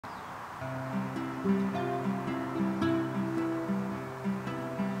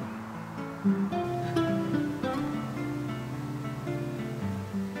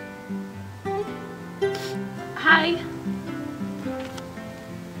Hi.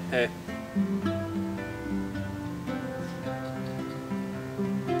 Hey.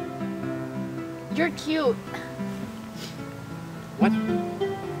 You're cute. What?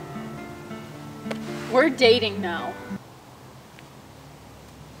 We're dating now.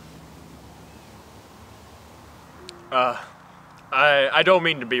 I don't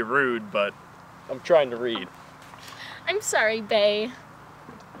mean to be rude, but I'm trying to read. I'm sorry, bae.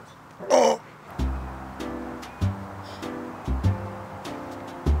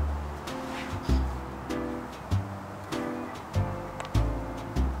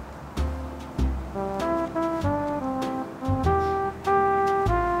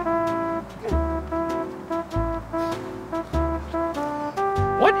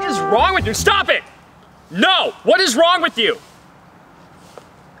 What is wrong with you? Stop it! No! What is wrong with you?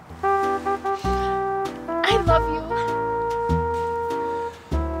 I love you.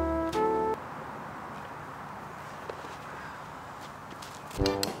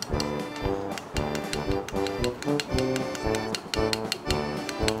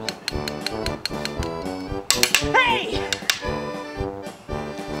 Hey!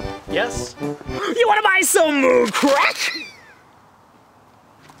 Yes? You wanna buy some crack?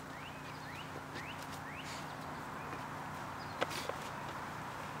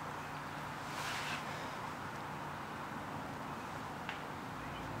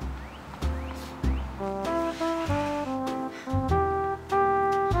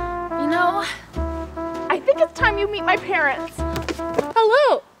 You know, I think it's time you meet my parents.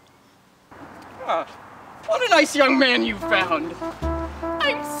 Hello. Ah, what a nice young man you found.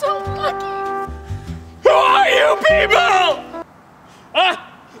 I'm so lucky. Who are you people?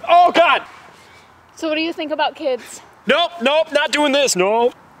 Oh God! So what do you think about kids? Nope, nope, not doing this,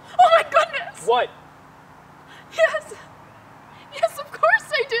 no. Oh my goodness. What? Yes. Yes, of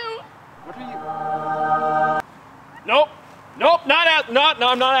course I do. What are you? Nope, nope, no,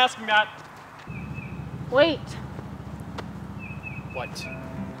 I'm not asking that. Wait. What?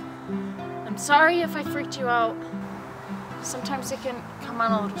 I'm sorry if I freaked you out. Sometimes it can come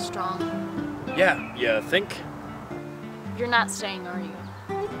on a little strong. Yeah, you think? You're not staying, are you?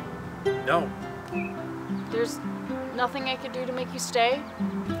 No. There's nothing I could do to make you stay?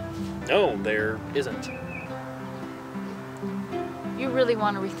 No, there isn't. You really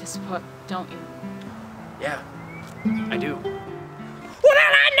want to read this book, don't you? Yeah, I do. Well,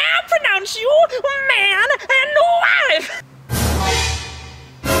 then I now pronounce you man and wife.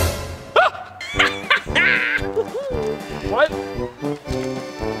 What?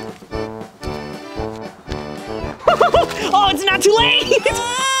 Oh, it's not too late.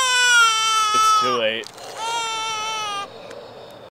 It's too late.